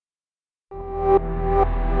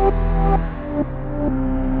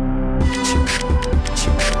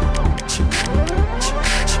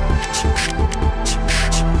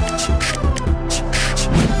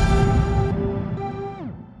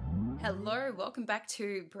welcome back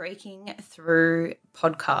to Breaking Through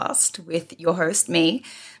podcast with your host, me,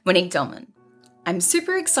 Monique Delman. I'm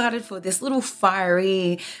super excited for this little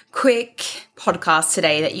fiery, quick podcast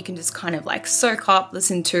today that you can just kind of like soak up,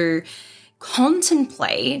 listen to,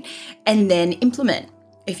 contemplate, and then implement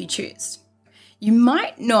if you choose. You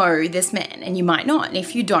might know this man and you might not. And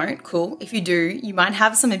if you don't, cool. If you do, you might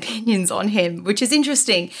have some opinions on him, which is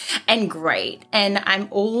interesting and great. And I'm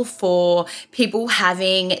all for people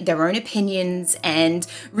having their own opinions and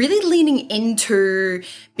really leaning into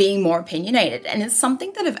being more opinionated. And it's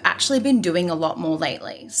something that I've actually been doing a lot more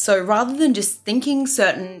lately. So rather than just thinking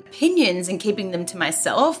certain opinions and keeping them to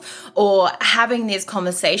myself or having these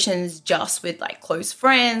conversations just with like close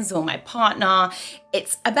friends or my partner,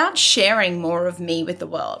 it's about sharing more of me with the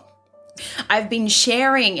world. I've been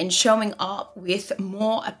sharing and showing up with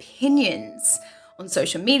more opinions on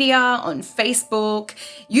social media, on Facebook,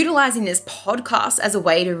 utilizing this podcast as a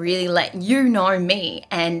way to really let you know me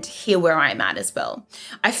and hear where I'm at as well.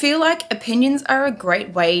 I feel like opinions are a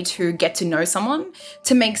great way to get to know someone,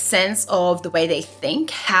 to make sense of the way they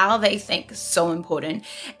think, how they think is so important,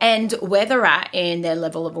 and where they're at in their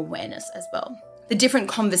level of awareness as well. The different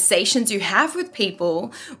conversations you have with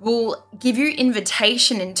people will give you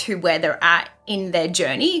invitation into where they're at in their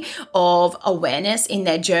journey of awareness, in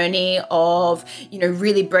their journey of,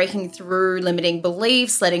 really breaking through limiting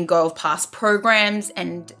beliefs, letting go of past programs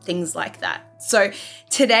and things like that. So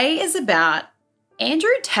today is about Andrew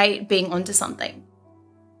Tate being onto something.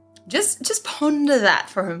 Just ponder that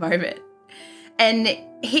for a moment. And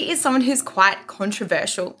he is someone who's quite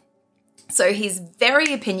controversial. So he's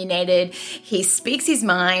very opinionated, he speaks his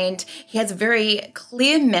mind, he has a very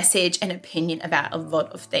clear message and opinion about a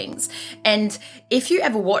lot of things. And if you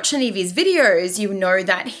ever watch any of his videos, you know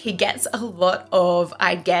that he gets a lot of,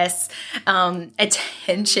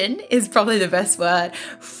 attention is probably the best word,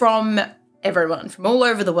 from everyone, from all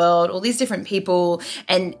over the world, all these different people,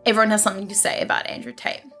 and everyone has something to say about Andrew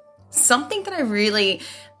Tate. Something that I really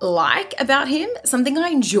like about him, something I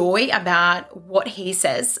enjoy about what he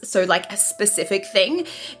says, so like a specific thing,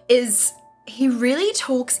 is he really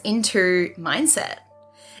talks into mindset.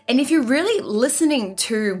 And if you're really listening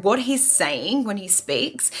to what he's saying when he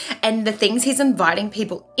speaks and the things he's inviting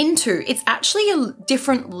people into, it's actually a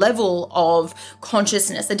different level of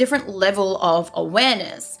consciousness, a different level of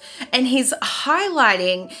awareness. And he's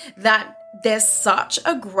highlighting that there's such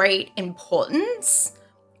a great importance,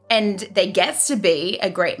 and there gets to be a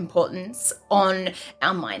great importance on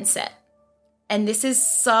our mindset. And this is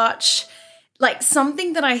such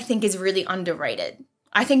something that I think is really underrated.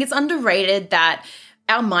 I think it's underrated that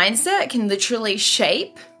our mindset can literally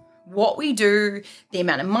shape what we do, the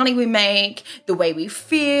amount of money we make, the way we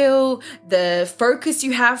feel, the focus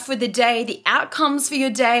you have for the day, the outcomes for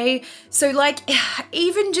your day. So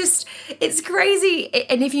even just, it's crazy.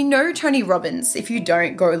 And if you know Tony Robbins, if you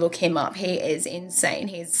don't, go look him up. He is insane.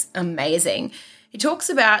 He's amazing. He talks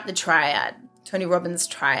about the triad, Tony Robbins'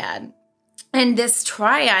 triad. And this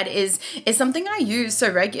triad is something I use so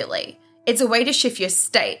regularly. It's a way to shift your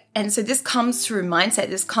state. And so this comes through mindset,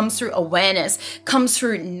 this comes through awareness, comes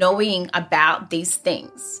through knowing about these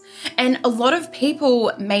things. And a lot of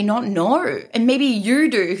people may not know, and maybe you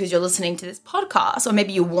do because you're listening to this podcast, or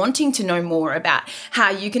maybe you're wanting to know more about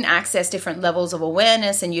how you can access different levels of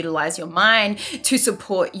awareness and utilize your mind to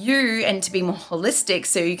support you and to be more holistic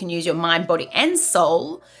so you can use your mind, body, and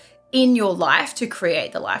soul in your life to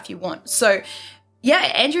create the life you want. So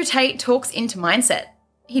yeah, Andrew Tate talks into mindset.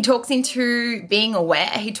 He talks into being aware.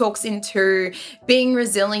 He talks into being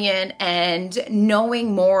resilient and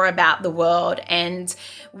knowing more about the world. And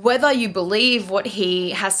whether you believe what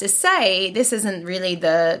he has to say, this isn't really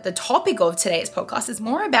the topic of today's podcast. It's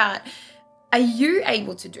more about, are you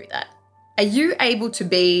able to do that? Are you able to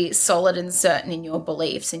be solid and certain in your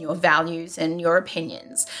beliefs and your values and your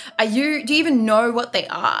opinions? Do you even know what they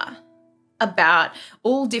are? About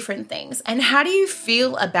all different things, and how do you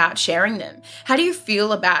feel about sharing them? How do you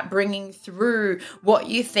feel about bringing through what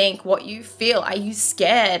you think, what you feel? Are you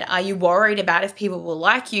scared? Are you worried about if people will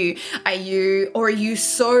like you? Are you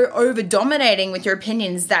so over dominating with your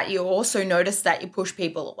opinions that you also notice that you push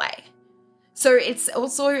people away? So it's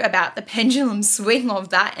also about the pendulum swing of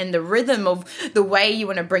that and the rhythm of the way you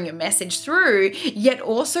want to bring your message through, yet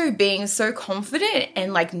also being so confident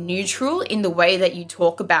and neutral in the way that you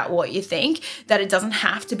talk about what you think, that it doesn't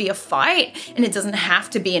have to be a fight and it doesn't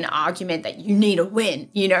have to be an argument that you need to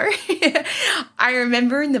win, I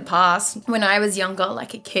remember in the past when I was younger,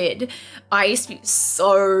 like a kid, I used to be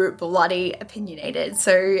so bloody opinionated.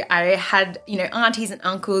 So I had, aunties and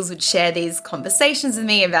uncles would share these conversations with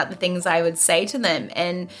me about the things I would say say to them.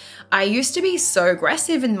 And I used to be so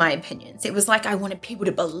aggressive in my opinions. It was like I wanted people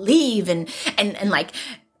to believe and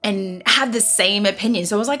have the same opinion.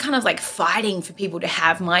 So I was like kind of like fighting for people to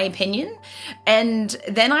have my opinion. And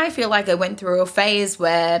then I feel like I went through a phase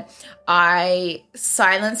where I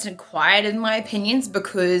silenced and quieted my opinions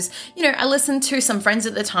because, I listened to some friends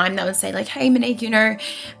at the time that would say like, hey, Monique, you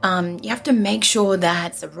have to make sure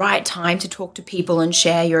that it's the right time to talk to people and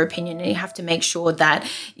share your opinion. And you have to make sure that,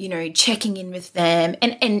 checking in with them.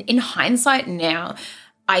 And in hindsight now,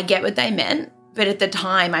 I get what they meant. But at the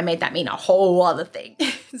time, I made that mean a whole other thing.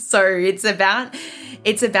 So it's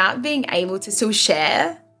about being able to still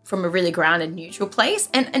share from a really grounded, neutral place.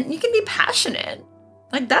 And you can be passionate.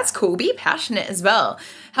 Like, that's cool. Be passionate as well.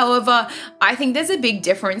 However, I think there's a big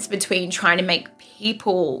difference between trying to make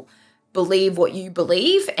people believe what you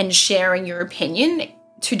believe and sharing your opinion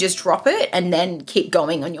to just drop it and then keep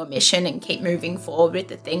going on your mission and keep moving forward with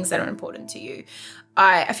the things that are important to you.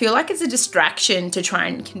 I feel like it's a distraction to try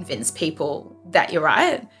and convince people that you're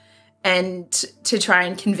right and to try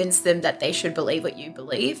and convince them that they should believe what you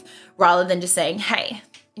believe rather than just saying, hey,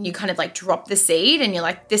 and you kind of like drop the seed and you're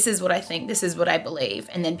like, this is what I think, this is what I believe.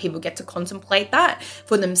 And then people get to contemplate that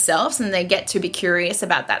for themselves and they get to be curious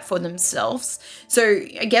about that for themselves. So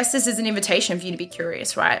I guess this is an invitation for you to be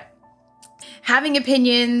curious, right? Having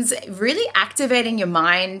opinions, really activating your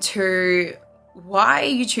mind to why are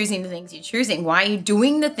you choosing the things you're choosing? Why are you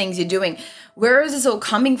doing the things you're doing? Where is this all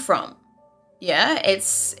coming from? Yeah,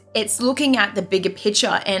 it's looking at the bigger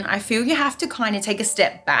picture. And I feel you have to kind of take a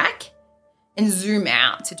step back and zoom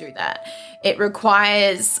out to do that. It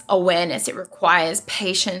requires awareness. It requires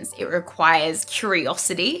patience. It requires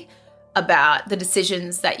curiosity about the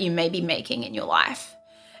decisions that you may be making in your life.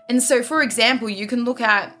 And so, for example, you can look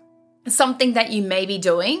at something that you may be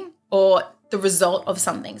doing or the result of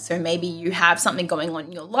something. So maybe you have something going on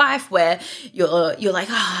in your life where you're like,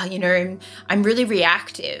 I'm really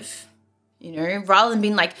reactive, rather than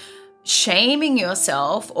being like shaming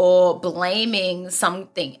yourself or blaming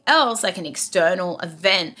something else, like an external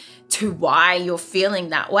event, to why you're feeling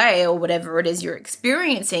that way or whatever it is you're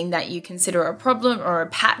experiencing that you consider a problem or a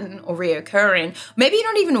pattern or reoccurring. Maybe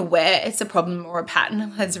you're not even aware it's a problem or a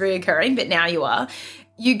pattern that's reoccurring, but now you are.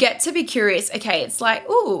 You get to be curious. Okay, it's like,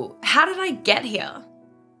 ooh, how did I get here?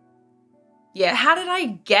 Yeah, how did I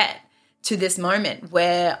get to this moment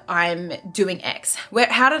where I'm doing X?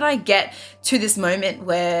 How did I get to this moment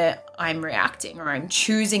where I'm reacting or I'm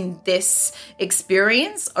choosing this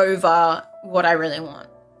experience over what I really want?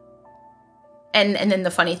 And then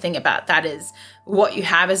the funny thing about that is what you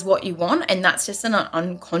have is what you want, and that's just on an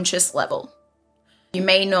unconscious level. You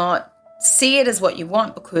may not see it as what you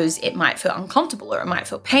want because it might feel uncomfortable or it might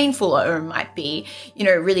feel painful or it might be,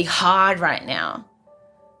 really hard right now.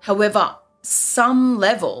 However, on some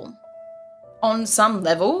level,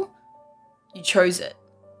 you chose it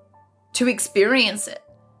to experience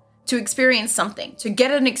something, to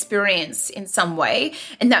get an experience in some way.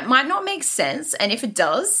 And that might not make sense. And if it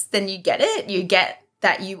does, then you get it. You get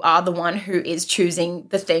that you are the one who is choosing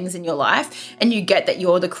the things in your life, and you get that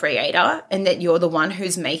you're the creator and that you're the one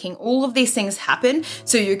who's making all of these things happen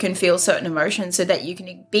so you can feel certain emotions, so that you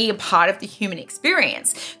can be a part of the human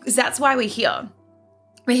experience, because that's why we're here.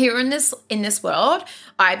 We're here in this world,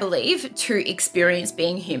 I believe, to experience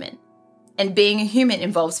being human. And being a human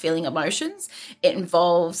involves feeling emotions. It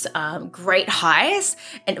involves great highs.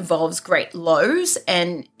 It involves great lows.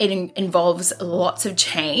 And it involves lots of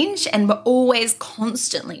change. And we're always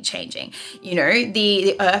constantly changing.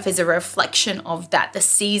 The earth is a reflection of that. The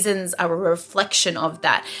seasons are a reflection of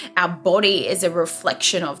that. Our body is a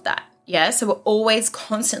reflection of that. Yeah. So we're always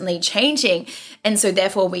constantly changing. And so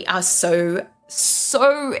therefore we are so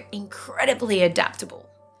incredibly adaptable.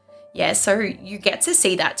 Yeah, so you get to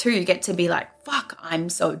see that too. You get to be like, fuck, I'm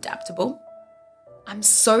so adaptable. I'm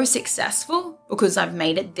so successful because I've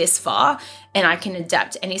made it this far and I can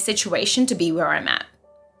adapt to any situation to be where I'm at.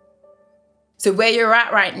 So where you're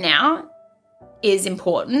at right now is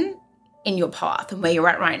important in your path, and where you're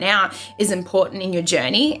at right now is important in your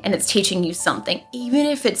journey, and it's teaching you something, even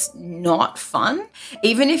if it's not fun,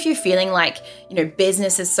 even if you're feeling like,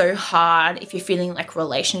 business is so hard, if you're feeling like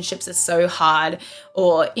relationships are so hard,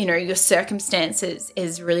 or, your circumstances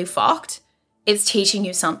is really fucked, it's teaching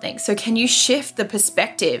you something. So can you shift the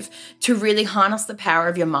perspective to really harness the power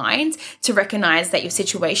of your mind to recognize that your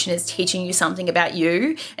situation is teaching you something about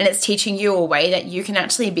you, and it's teaching you a way that you can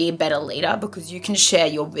actually be a better leader because you can share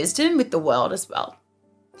your wisdom with the world as well.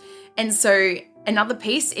 And so another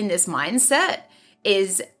piece in this mindset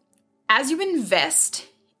is, as you invest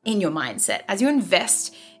in your mindset, as you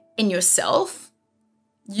invest in yourself,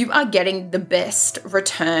 you are getting the best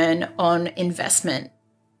return on investment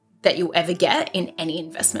that you'll ever get in any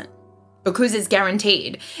investment, because it's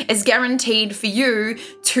guaranteed. It's guaranteed for you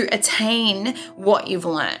to attain what you've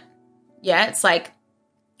learned. Yeah, it's like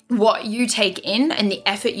what you take in and the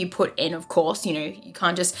effort you put in, of course. You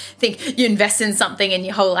can't just think you invest in something and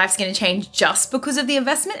your whole life's going to change just because of the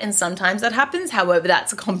investment. And sometimes that happens. However,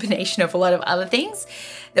 that's a combination of a lot of other things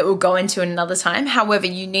that we'll go into another time. However,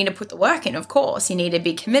 you need to put the work in, of course. You need to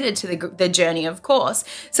be committed to the journey, of course.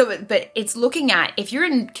 But it's looking at, if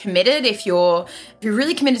you're committed, if you're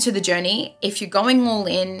really committed to the journey, if you're going all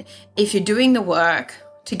in, if you're doing the work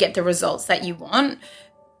to get the results that you want,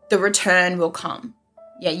 the return will come.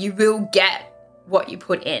 Yeah, you will get what you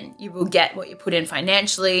put in. You will get what you put in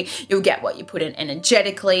financially. You'll get what you put in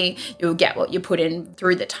energetically. You'll get what you put in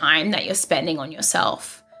through the time that you're spending on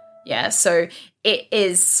yourself. Yeah, so it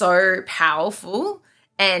is so powerful.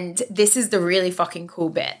 And this is the really fucking cool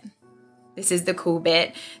bit. This is the cool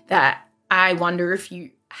bit that I wonder if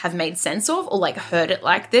you have made sense of or like heard it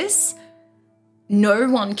like this. No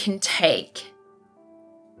one can take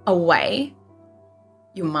away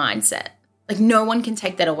your mindset. Like, no one can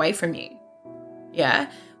take that away from you.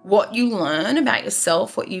 Yeah. What you learn about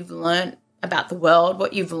yourself, what you've learned about the world,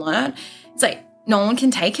 what you've learned, it's like no one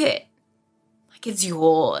can take it. Like, it's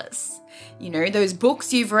yours. Those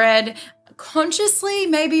books you've read, consciously,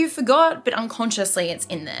 maybe you forgot, but unconsciously it's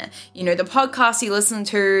in there. The podcasts you listen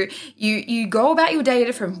to, you go about your day a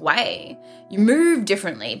different way. You move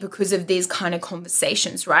differently because of these kind of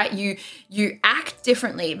conversations, right? You act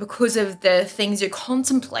differently because of the things you're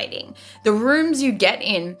contemplating. The rooms you get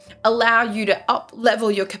in allow you to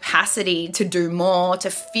up-level your capacity to do more, to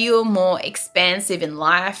feel more expansive in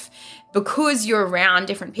life, because you're around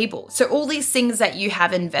different people. So all these things that you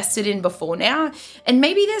have invested in before now, and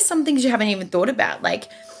maybe there's some things you haven't even thought about,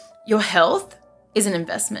 like your health is an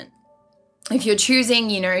investment. If you're choosing,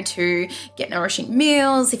 to get nourishing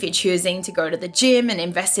meals, if you're choosing to go to the gym and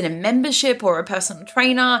invest in a membership or a personal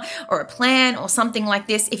trainer or a plan or something like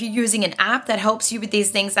this, if you're using an app that helps you with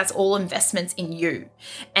these things, that's all investments in you.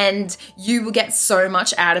 And you will get so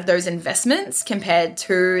much out of those investments compared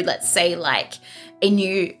to, let's say, like a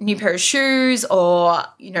new pair of shoes, or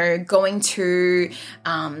going to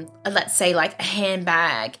let's say like a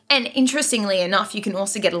handbag. And interestingly enough, you can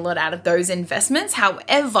also get a lot out of those investments.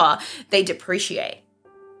 However, they depreciate.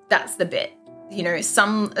 That's the bit.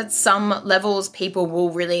 At some levels, people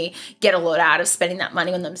will really get a lot out of spending that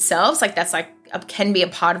money on themselves. Like, that's can be a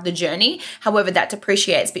part of the journey. However, that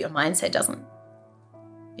depreciates, but your mindset doesn't.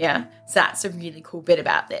 Yeah, so that's a really cool bit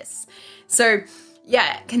about this. So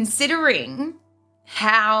yeah, considering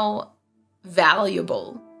how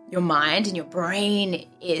valuable your mind and your brain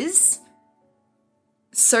is,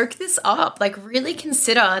 soak this up. Like, really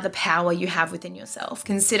consider the power you have within yourself.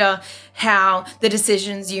 Consider how the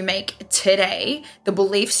decisions you make today, the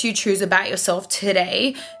beliefs you choose about yourself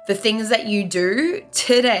today, the things that you do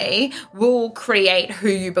today will create who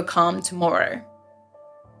you become tomorrow,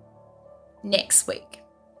 next week,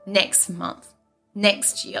 next month,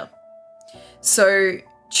 next year. So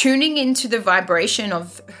tuning into the vibration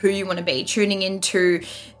of who you want to be, tuning into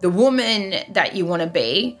the woman that you want to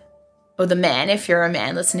be, or the man, if you're a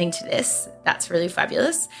man listening to this, that's really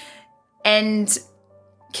fabulous. And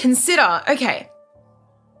consider, okay,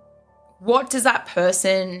 what does that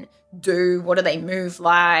person do? What do they move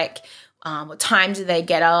like? What time do they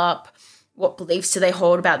get up? What beliefs do they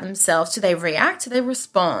hold about themselves? Do they react? Do they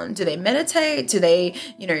respond? Do they meditate? Do they,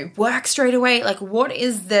 work straight away? Like, what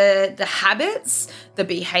is the habits, the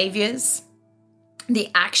behaviors, the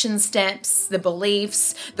action steps, the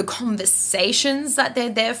beliefs, the conversations that they're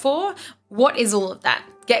there for? What is all of that?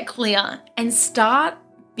 Get clear and start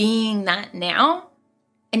being that now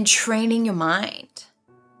and training your mind.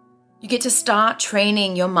 You get to start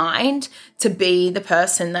training your mind to be the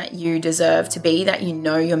person that you deserve to be, that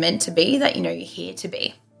you're meant to be, that you're here to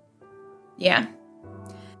be. Yeah.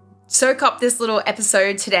 Soak up this little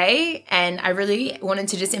episode today, and I really wanted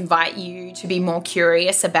to just invite you to be more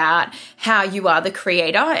curious about how you are the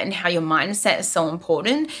creator and how your mindset is so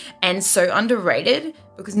important and so underrated,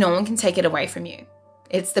 because no one can take it away from you.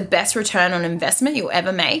 It's the best return on investment you'll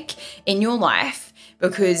ever make in your life,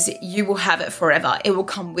 because you will have it forever. It will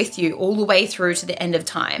come with you all the way through to the end of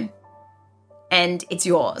time, and it's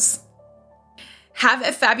yours. Have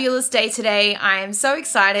a fabulous day today. I am so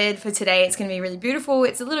excited for today. It's going to be really beautiful.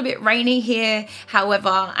 It's a little bit rainy here. However,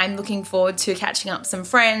 I'm looking forward to catching up some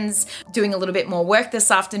friends, doing a little bit more work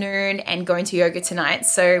this afternoon, and going to yoga tonight.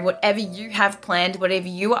 So whatever you have planned, whatever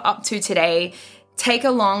you are up to today, take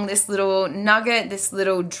along this little nugget, this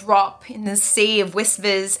little drop in the sea of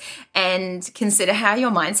whispers, and consider how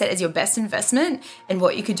your mindset is your best investment and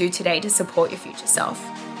what you could do today to support your future self.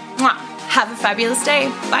 Mwah. Have a fabulous day.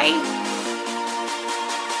 Bye.